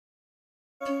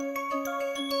Hello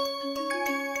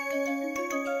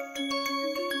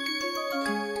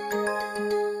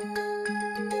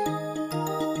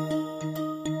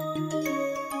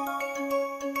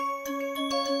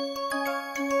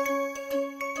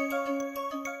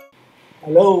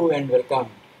and welcome.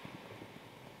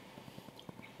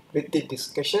 With the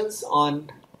discussions on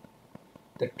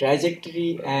the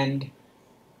trajectory and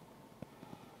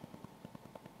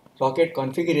rocket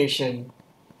configuration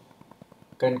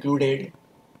concluded,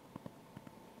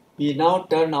 we now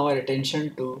turn our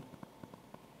attention to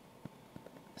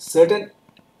certain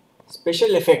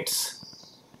special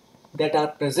effects that are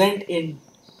present in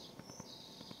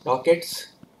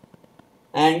rockets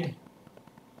and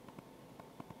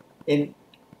in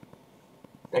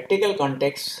practical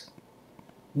contexts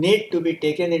need to be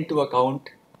taken into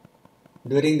account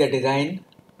during the design,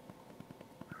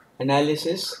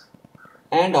 analysis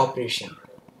and operation.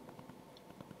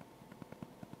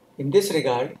 In this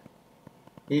regard,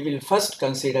 we will first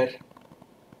consider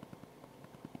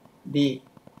the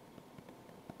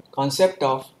concept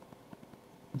of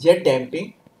jet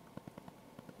damping,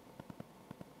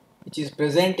 which is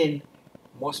present in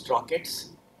most rockets,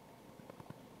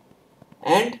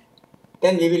 and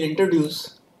then we will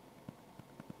introduce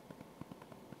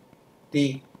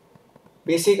the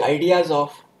basic ideas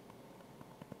of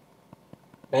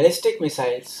ballistic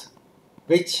missiles,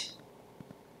 which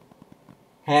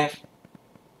have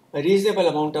a reasonable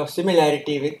amount of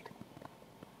similarity with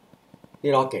the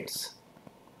rockets.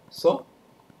 So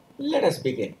let us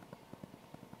begin.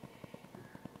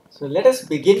 So let us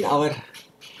begin our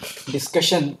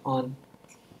discussion on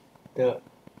the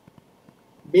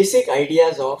basic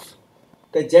ideas of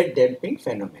the jet damping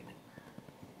phenomenon.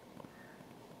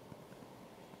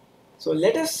 So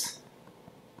let us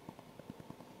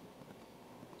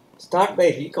start by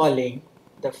recalling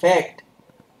the fact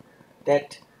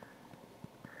that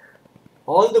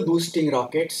all the boosting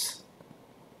rockets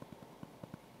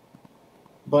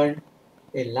burn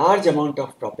a large amount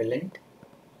of propellant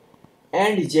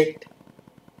and eject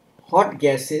hot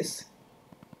gases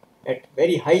at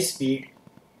very high speed,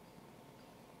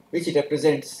 which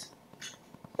represents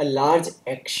a large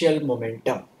axial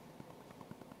momentum.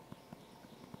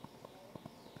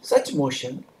 Such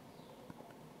motion,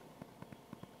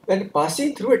 when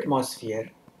passing through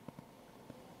atmosphere,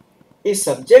 is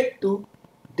subject to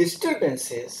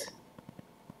disturbances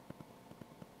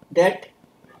that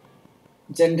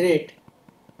generate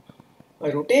a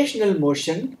rotational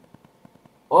motion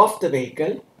of the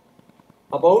vehicle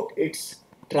about its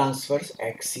transverse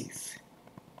axis.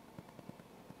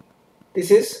 This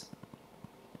is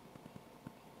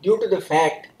due to the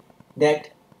fact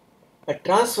that a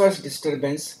transverse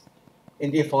disturbance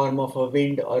in the form of a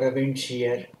wind or a wind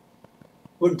shear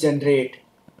would generate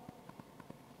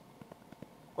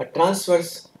a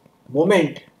transverse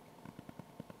moment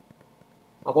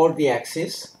about the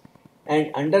axis, and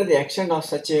under the action of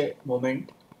such a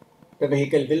moment, the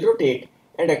vehicle will rotate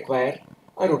and acquire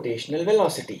a rotational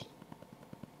velocity.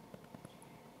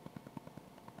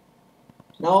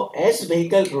 Now, as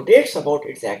vehicle rotates about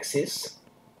its axis,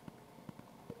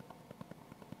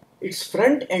 its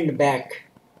front and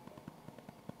back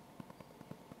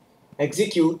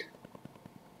execute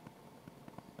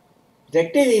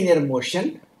rectilinear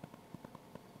motion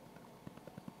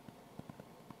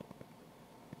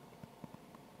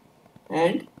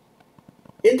and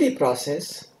in the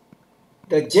process,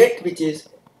 the jet which is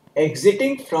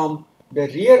exiting from the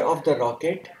rear of the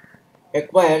rocket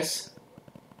acquires,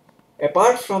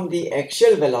 apart from the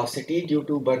axial velocity due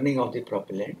to burning of the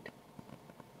propellant,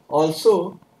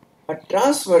 also a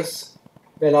transverse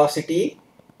velocity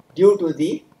due to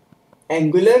the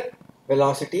angular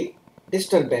velocity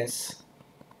disturbance.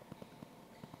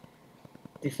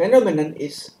 The phenomenon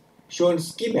is shown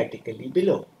schematically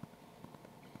below.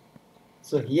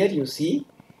 So here you see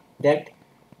that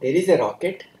there is a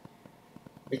rocket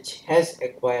which has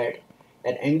acquired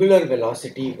an angular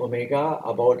velocity omega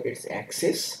about its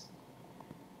axis,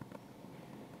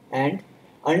 and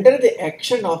under the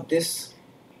action of this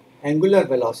angular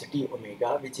velocity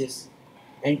omega, which is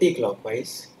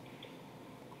anti-clockwise,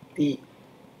 the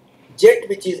jet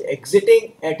which is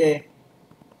exiting at a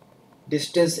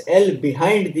distance L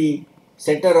behind the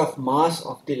center of mass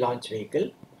of the launch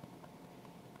vehicle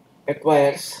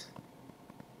acquires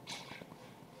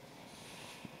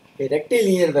a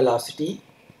rectilinear velocity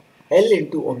L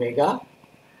into omega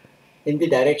in the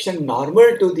direction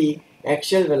normal to the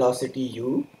axial velocity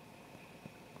u,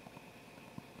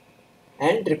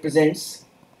 and represents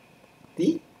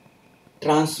the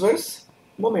transverse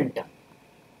momentum.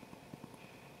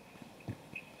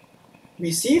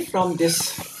 We see from this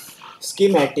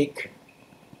schematic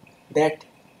that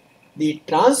the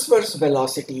transverse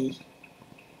velocity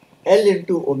L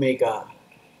into omega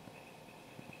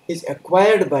is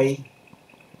acquired by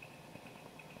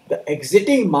the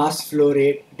exiting mass flow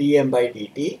rate dm by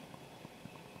dt,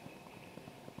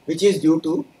 which is due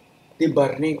to the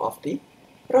burning of the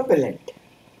propellant.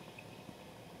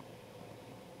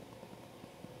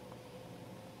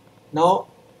 Now,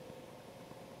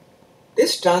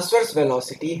 this transverse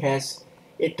velocity has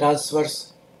a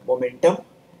transverse momentum,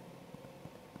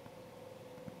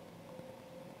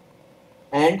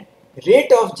 and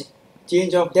rate of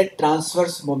change of that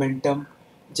transverse momentum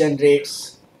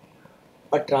generates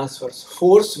a transverse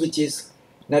force, which is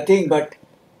nothing but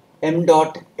m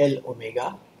dot L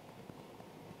omega.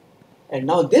 And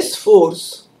now this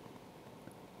force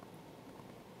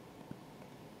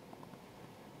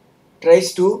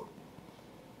tries to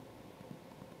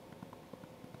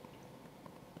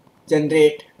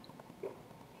generate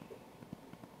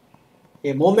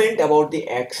a moment about the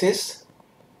axis,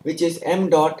 which is m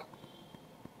dot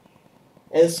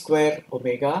L square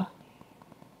omega.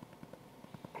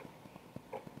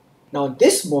 Now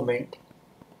this moment,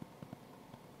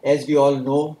 as we all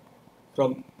know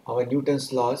from our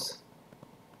Newton's laws,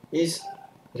 is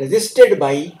resisted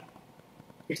by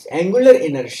its angular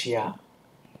inertia,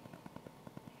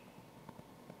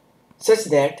 such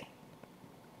that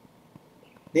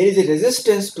there is a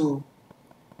resistance to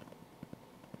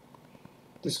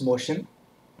this motion,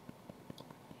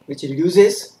 which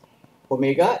reduces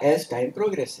omega as time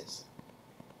progresses.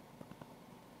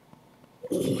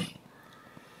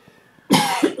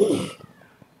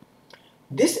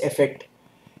 This effect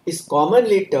is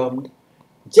commonly termed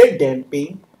jet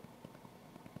damping,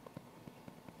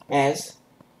 as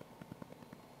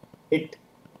it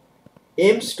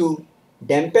aims to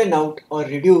dampen out or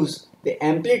reduce the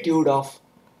amplitude of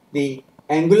the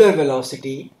angular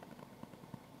velocity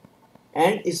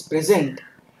and is present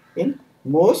in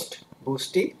most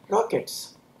boosting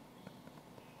rockets.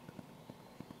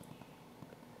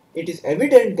 It is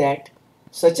evident that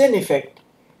such an effect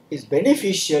is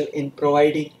beneficial in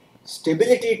providing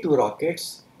stability to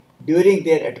rockets during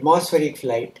their atmospheric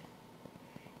flight,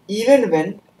 even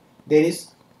when there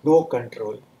is no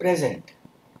control present.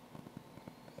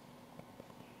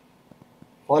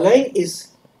 Following is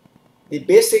the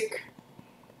basic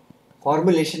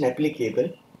formulation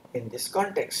applicable in this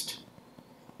context.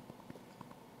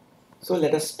 So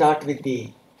let us start with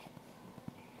the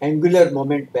angular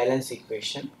moment balance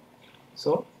equation.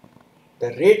 So the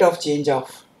rate of change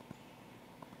of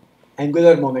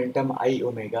angular momentum I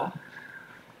omega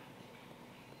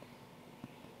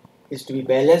is to be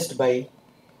balanced by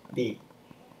the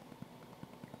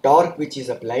torque which is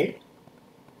applied,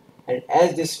 and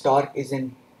as this torque is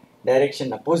in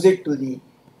direction opposite to the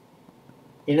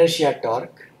inertia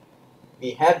torque,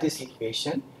 we have this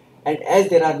equation, and as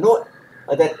there are no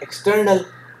other external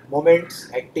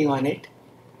moments acting on it,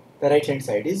 the right hand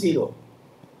side is 0.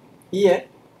 Here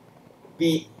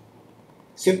we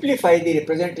simplify the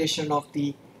representation of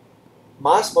the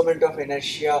mass moment of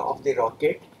inertia of the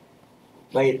rocket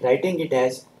by writing it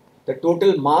as the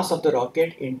total mass of the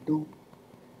rocket into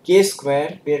k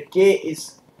square, where k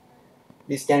is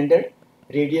the standard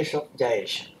radius of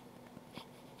gyration.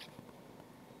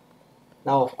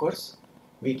 Now, of course,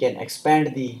 we can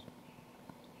expand the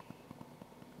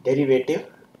derivative,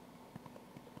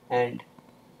 and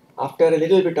after a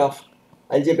little bit of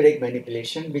algebraic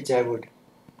manipulation, which I would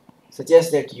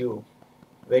suggest that you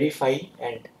verify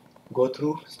and go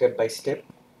through step by step,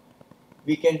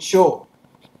 we can show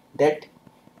that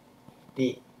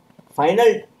the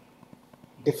final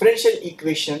differential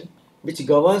equation which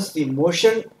governs the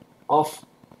motion of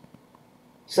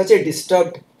such a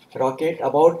disturbed rocket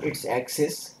about its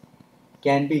axis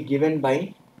can be given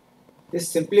by this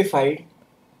simplified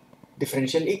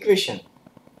differential equation.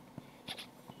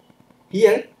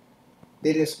 Here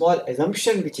there is a small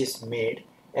assumption which is made,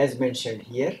 as mentioned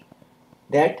here,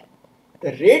 that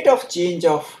the rate of change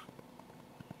of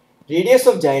radius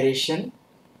of gyration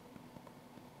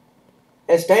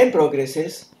as time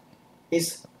progresses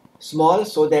is small,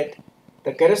 so that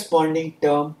the corresponding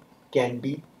term can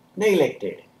be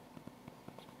neglected.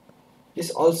 This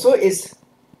also is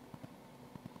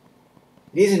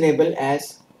reasonable,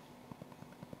 as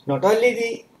not only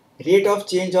the rate of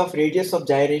change of radius of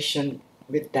gyration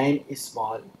with time is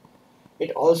small,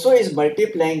 it also is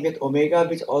multiplying with omega,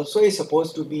 which also is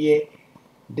supposed to be a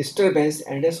disturbance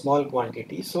and a small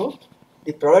quantity. So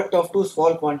the product of two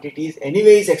small quantities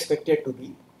anyway is expected to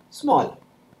be small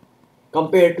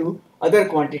compared to other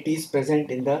quantities present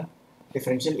in the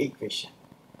differential equation.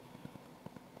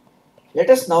 Let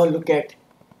us now look at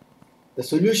the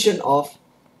solution of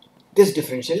this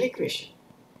differential equation,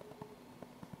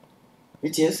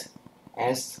 which is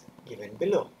as given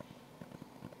below.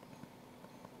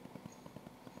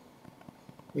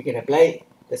 We can apply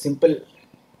the simple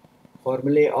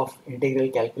formulae of integral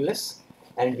calculus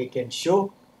and we can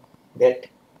show that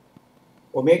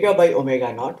omega by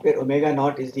omega naught, where omega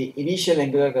naught is the initial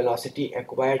angular velocity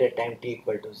acquired at time t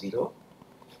equal to 0,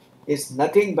 is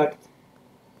nothing but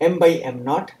m by m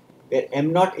naught, where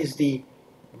m naught is the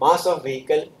mass of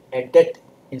vehicle at that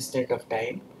instant of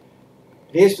time,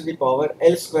 raised to the power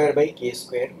L square by k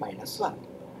square minus 1.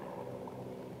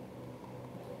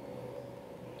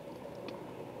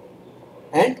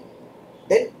 And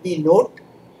then we note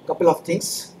a couple of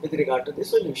things with regard to the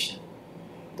solution.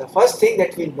 The first thing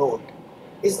that we note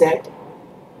is that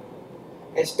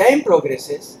as time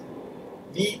progresses,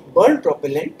 we burn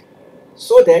propellant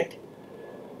so that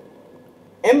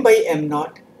m by m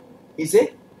naught is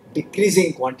a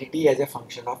decreasing quantity as a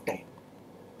function of time.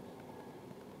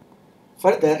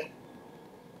 Further,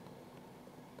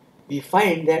 we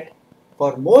find that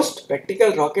for most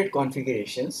practical rocket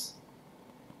configurations,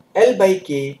 L by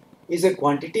K is a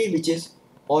quantity which is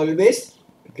always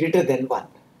greater than 1,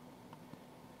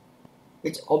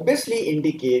 which obviously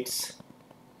indicates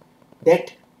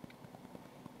that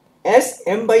as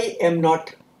m by m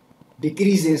naught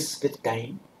decreases with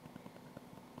time,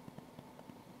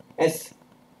 as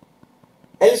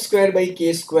L square by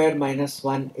k square minus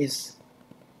 1 is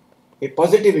a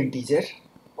positive integer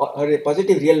or a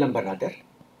positive real number rather,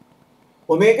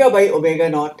 omega by omega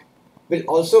naught will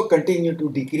also continue to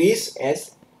decrease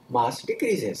as mass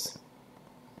decreases.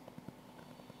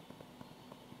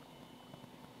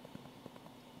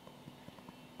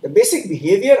 The basic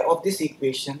behavior of this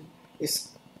equation is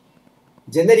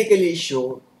generically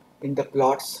shown in the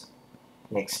plots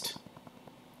next.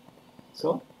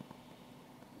 So,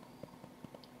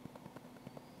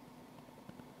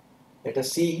 let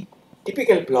us see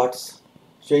typical plots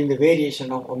showing the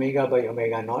variation of omega by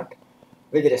omega naught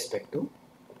with respect to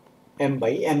m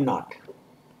by m naught.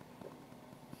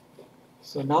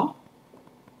 So now,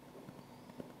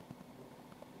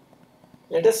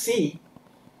 let us see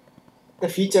the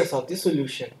features of the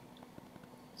solution.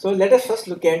 So let us first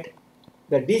look at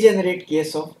the degenerate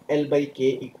case of L by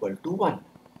K equal to 1.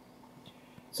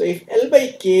 So if L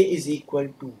by K is equal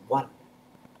to 1,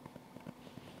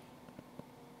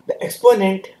 the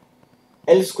exponent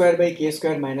L square by K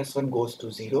square minus 1 goes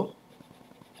to 0,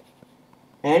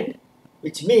 and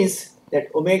which means that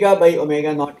omega by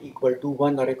omega naught equal to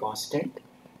 1 or a constant.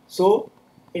 So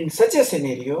in such a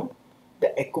scenario,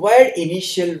 the acquired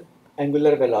initial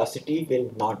angular velocity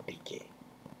will not decay.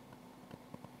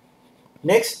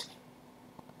 Next,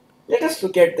 let us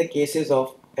look at the cases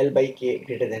of L by K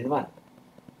greater than 1,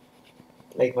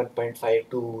 like 1.5,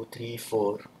 2, 3,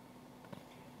 4,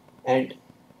 and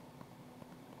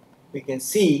we can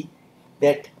see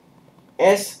that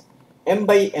as m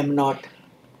by m naught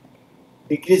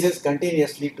decreases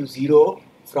continuously to 0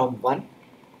 from 1,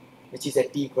 which is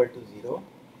at t equal to 0,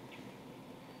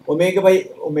 omega by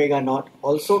omega naught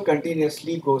also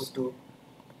continuously goes to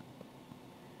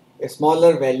a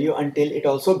smaller value until it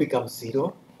also becomes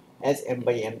 0 as m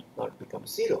by m naught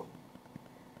becomes 0.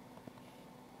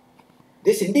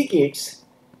 This indicates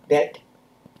that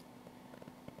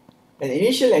an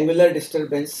initial angular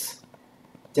disturbance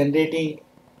generating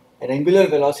an angular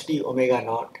velocity omega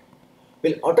naught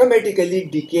will automatically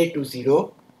decay to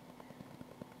 0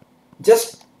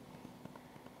 just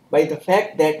by the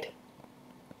fact that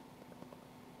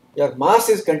your mass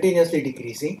is continuously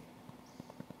decreasing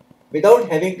without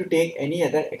having to take any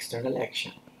other external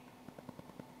action.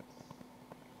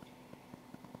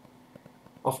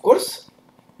 Of course,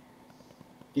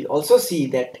 we also see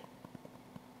that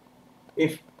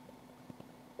if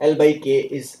L by K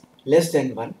is less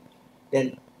than 1,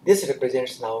 then this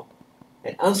represents now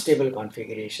an unstable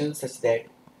configuration such that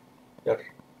your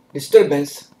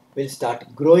disturbance will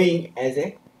start growing as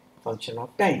a function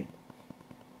of time.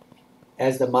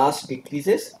 As the mass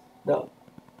decreases, the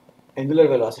angular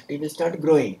velocity will start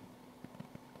growing.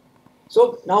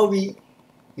 So now we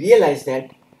realize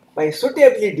that by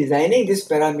suitably designing this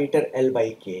parameter L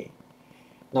by K,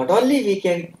 not only we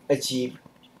can achieve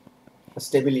a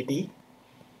stability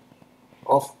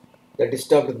of the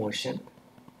disturbed motion,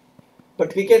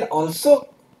 but we can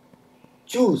also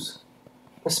choose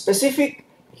a specific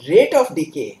rate of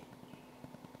decay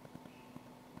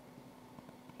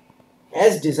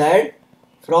as desired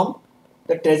from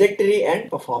the trajectory and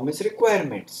performance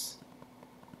requirements.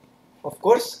 Of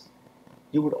course,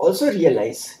 you would also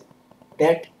realize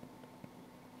that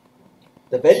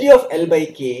the value of L by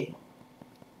K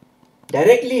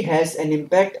directly has an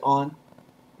impact on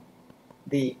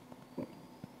the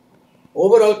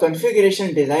overall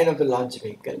configuration design of the launch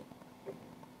vehicle,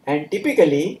 and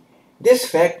typically this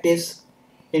fact is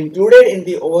included in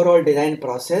the overall design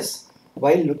process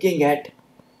while looking at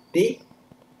the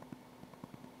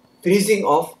freezing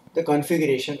of the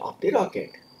configuration of the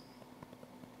rocket.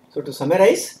 So to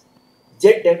summarize,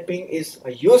 jet damping is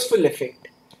a useful effect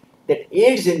that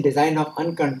aids in design of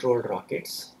uncontrolled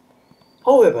rockets.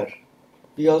 However,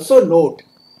 we also note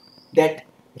that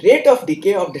rate of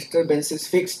decay of disturbance is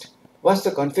fixed once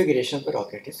the configuration of the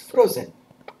rocket is frozen.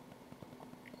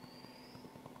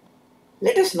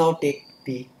 Let us now take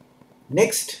the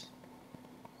next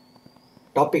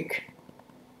topic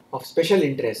of special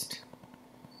interest,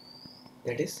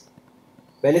 that is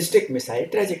ballistic missile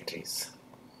trajectories.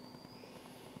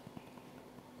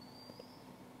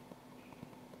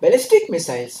 Ballistic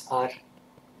missiles are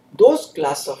those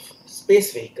class of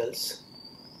space vehicles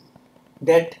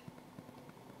that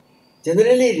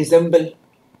generally resemble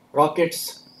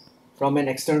rockets from an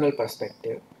external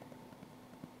perspective,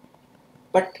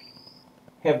 but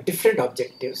have different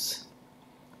objectives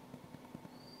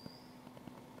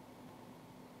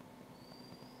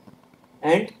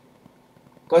and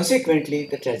consequently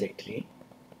the trajectory.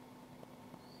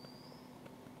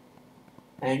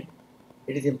 And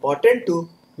it is important to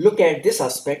look at this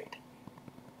aspect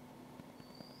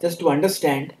just to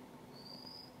understand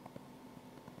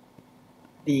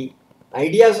the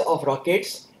ideas of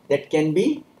rockets that can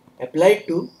be applied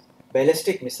to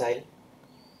ballistic missile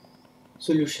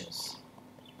solutions.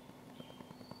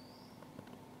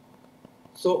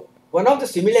 So one of the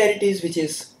similarities which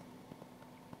is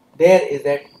there is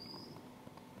that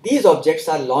these objects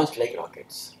are launched like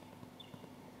rockets.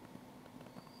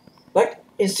 But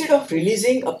instead of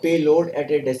releasing a payload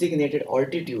at a designated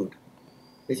altitude,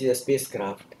 which is a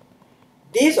spacecraft,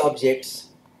 these objects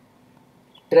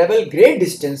travel great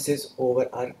distances over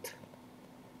Earth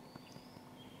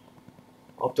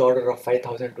of the order of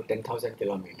 5,000 to 10,000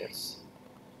 kilometers.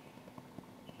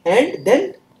 And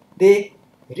then they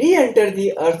re-enter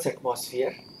the Earth's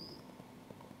atmosphere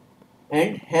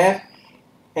and have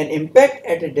an impact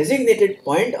at a designated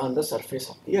point on the surface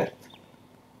of the Earth.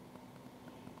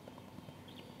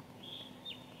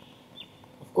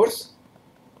 Of course,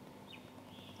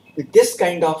 with this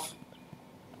kind of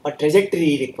a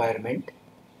trajectory requirement,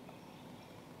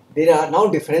 there are now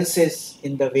differences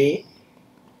in the way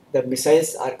the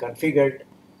missiles are configured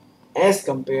as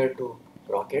compared to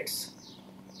rockets.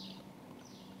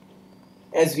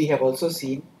 As we have also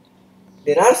seen,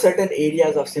 there are certain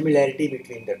areas of similarity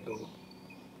between the two,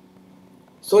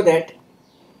 so that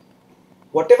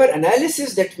whatever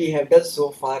analysis that we have done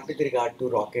so far with regard to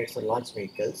rockets or launch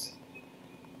vehicles,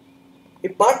 a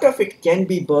part of it can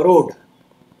be borrowed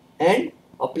and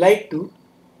applied to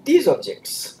these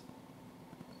objects.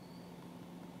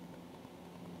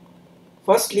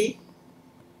 Firstly,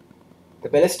 the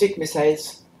ballistic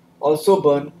missiles also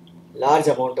burn large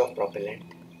amount of propellant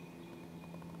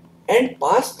and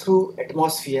pass through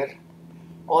atmosphere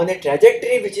on a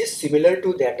trajectory which is similar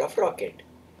to that of rocket,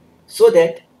 so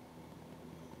that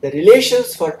the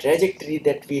relations for trajectory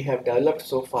that we have developed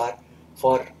so far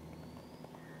for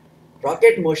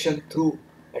rocket motion through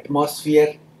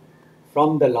atmosphere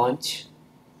from the launch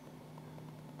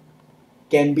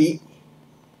can be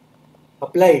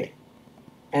applied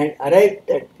and arrived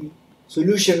at the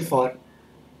solution for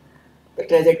the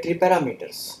trajectory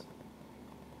parameters.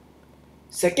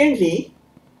 Secondly,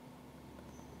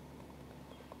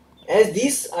 as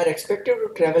these are expected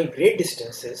to travel great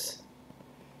distances,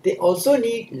 they also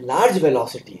need large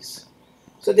velocities.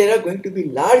 So there are going to be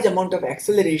large amount of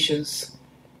accelerations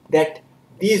that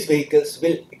these vehicles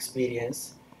will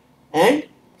experience, and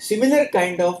similar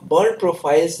kind of burn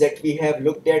profiles that we have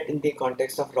looked at in the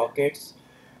context of rockets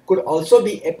could also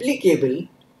be applicable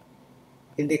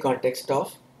in the context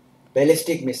of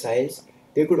ballistic missiles.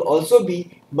 They could also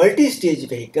be multi-stage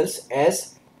vehicles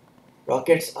as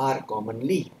rockets are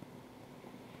commonly.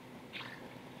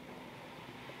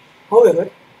 However,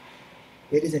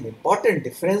 there is an important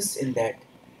difference in that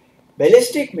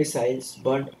ballistic missiles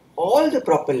burn all the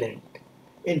propellant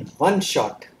in one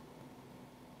shot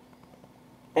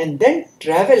and then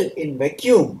travel in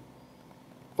vacuum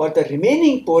for the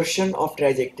remaining portion of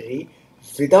trajectory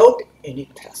without any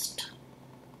thrust.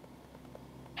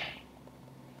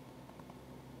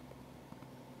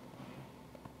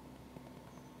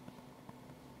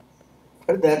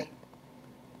 Further,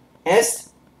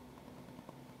 as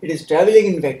it is traveling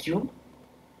in vacuum,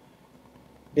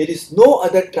 there is no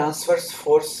other transverse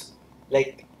force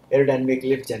like aerodynamic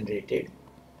lift generated.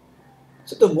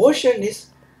 So the motion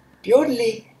is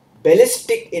purely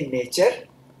ballistic in nature,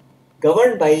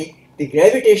 governed by the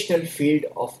gravitational field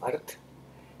of Earth,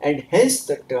 and hence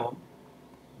the term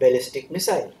ballistic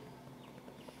missile.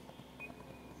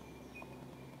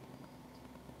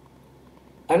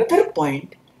 Another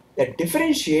point that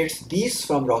differentiates these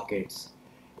from rockets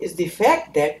is the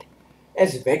fact that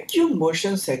as vacuum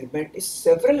motion segment is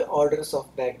several orders of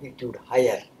magnitude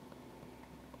higher,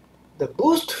 the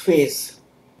boost phase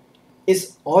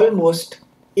is almost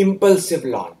impulsive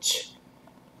launch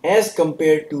as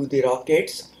compared to the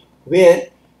rockets where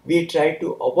we try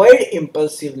to avoid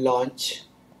impulsive launch,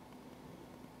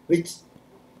 which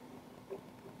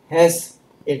has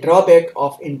a drawback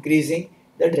of increasing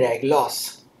the drag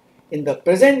loss. In the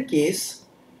present case,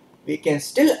 we can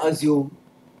still assume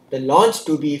the launch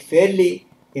to be fairly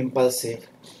impulsive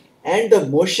and the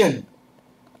motion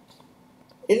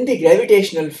in the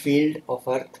gravitational field of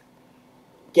Earth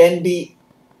can be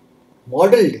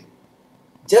modeled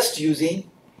just using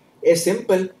a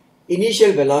simple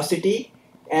initial velocity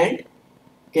and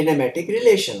kinematic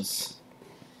relations.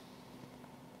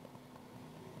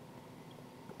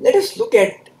 Let us look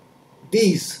at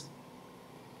these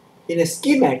in a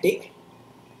schematic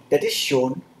that is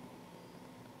shown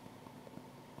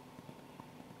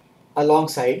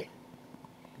alongside,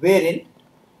 wherein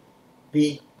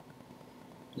we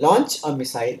launch a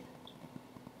missile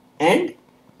and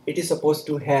it is supposed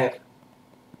to have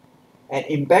an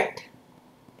impact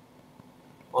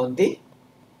on the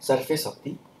surface of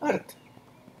the Earth.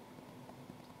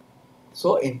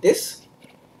 So in this,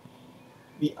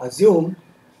 we assume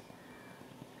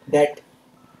that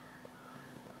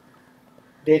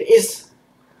there is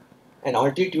an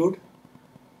altitude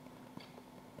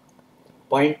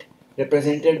point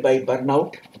represented by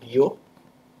burnout BO,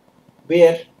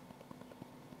 where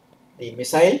the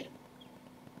missile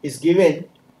is given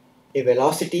a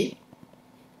velocity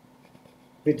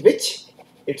with which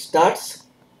it starts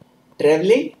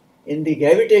traveling in the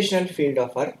gravitational field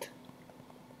of Earth,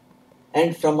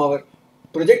 and from our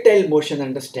projectile motion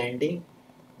understanding,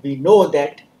 we know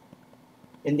that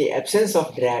in the absence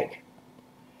of drag,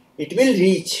 it will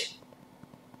reach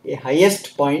a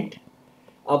highest point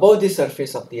above the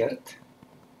surface of the Earth,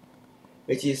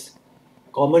 which is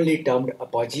commonly termed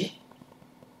apogee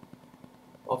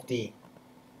of the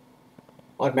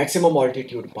or maximum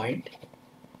altitude point,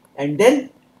 and then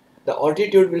the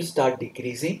altitude will start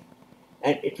decreasing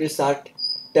and it will start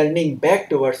turning back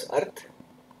towards Earth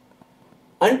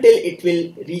until it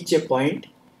will reach a point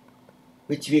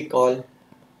which we call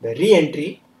the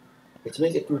re-entry, which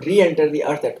means it will re-enter the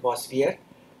Earth atmosphere,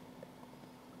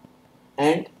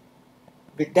 and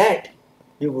with that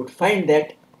you would find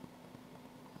that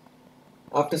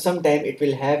after some time it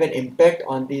will have an impact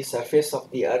on the surface of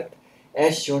the Earth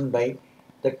as shown by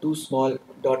the two small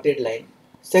dotted line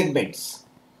segments.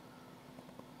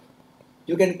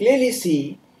 You can clearly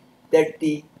see that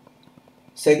the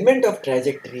segment of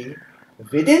trajectory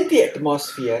within the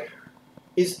atmosphere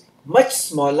is much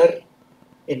smaller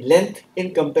in length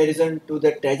in comparison to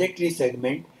the trajectory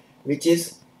segment which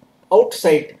is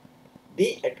outside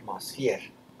the atmosphere,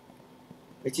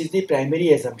 which is the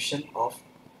primary assumption of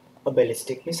a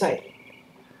ballistic missile.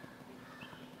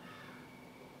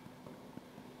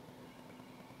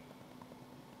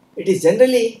 It is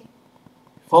generally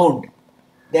found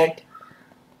that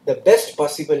the best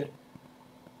possible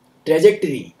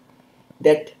trajectory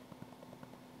that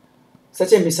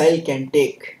such a missile can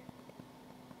take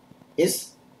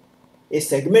is a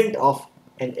segment of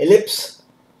an ellipse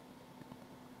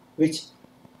which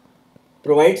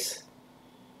provides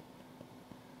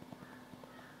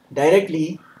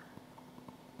directly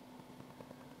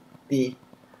the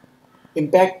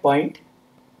impact point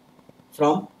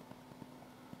from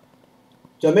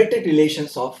geometric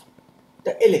relations of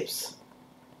the ellipse.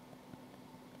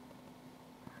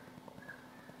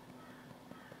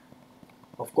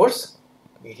 Of course,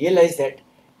 we realize that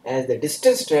as the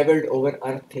distance travelled over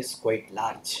Earth is quite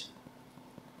large,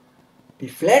 the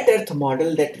flat Earth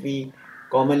model that we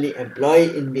commonly employ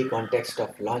in the context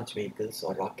of launch vehicles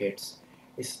or rockets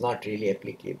is not really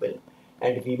applicable,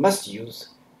 and we must use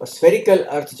a spherical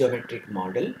Earth geometric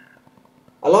model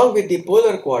along with the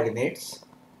polar coordinates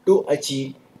to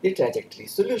achieve the trajectory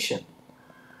solution.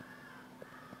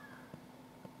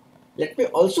 Let me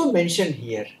also mention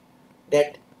here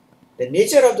that the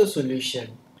nature of the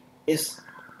solution is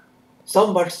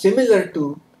somewhat similar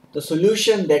to the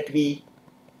solution that we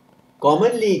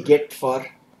commonly get for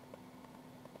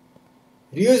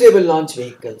reusable launch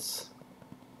vehicles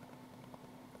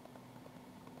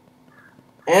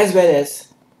as well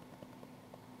as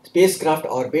spacecraft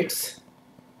orbits,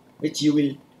 which you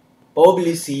will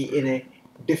probably see in a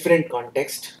different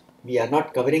context. We are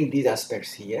not covering these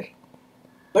aspects here.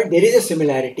 but there is a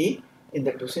similarity in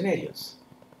the two scenarios.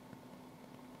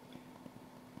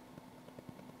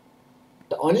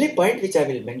 The only point which I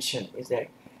will mention is that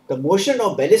the motion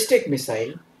of ballistic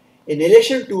missile in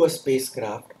relation to a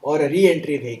spacecraft or a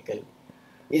re-entry vehicle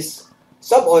is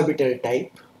suborbital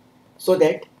type, so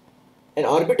that an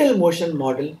orbital motion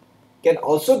model can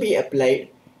also be applied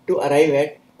to arrive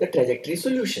at the trajectory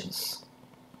solutions.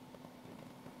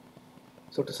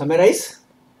 So to summarize,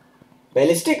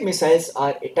 ballistic missiles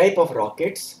are a type of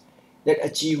rockets that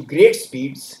achieve great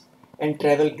speeds and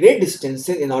travel great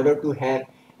distances in order to have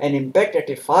an impact at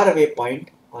a faraway point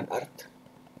on Earth.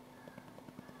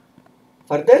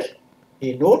 Further,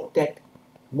 we note that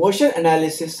motion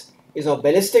analysis is of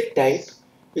ballistic type,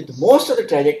 with most of the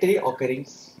trajectory occurring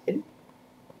in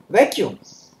vacuum.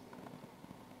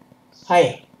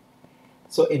 Hi.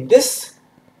 So in this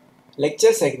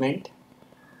lecture segment,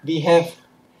 we have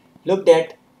looked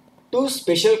at two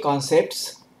special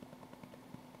concepts.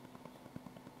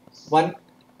 One,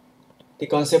 the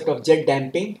concept of jet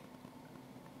damping,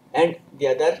 and the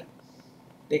other,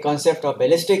 the concept of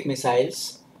ballistic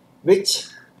missiles, which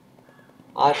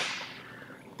are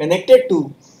connected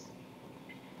to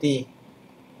the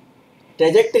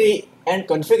trajectory and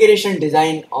configuration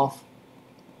design of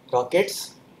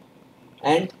rockets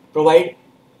and provide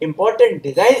important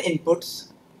design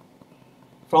inputs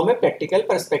from a practical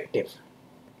perspective.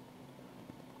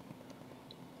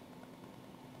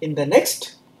 In the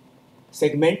next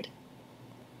segment,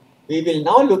 we will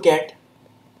now look at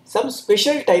some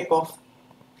special type of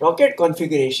rocket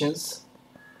configurations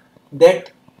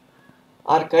that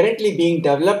are currently being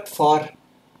developed for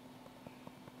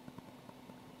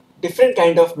different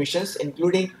kind of missions,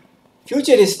 including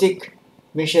futuristic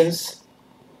missions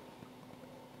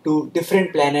to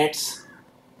different planets,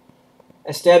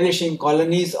 establishing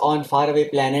colonies on faraway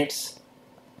planets,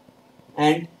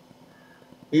 and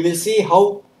we will see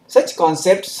how such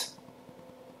concepts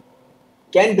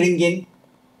can bring in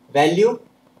value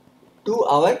to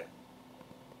our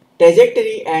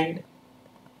trajectory and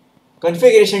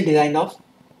configuration design of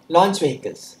launch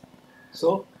vehicles.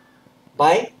 So,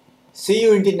 bye. See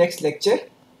you in the next lecture,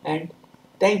 and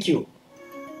thank you.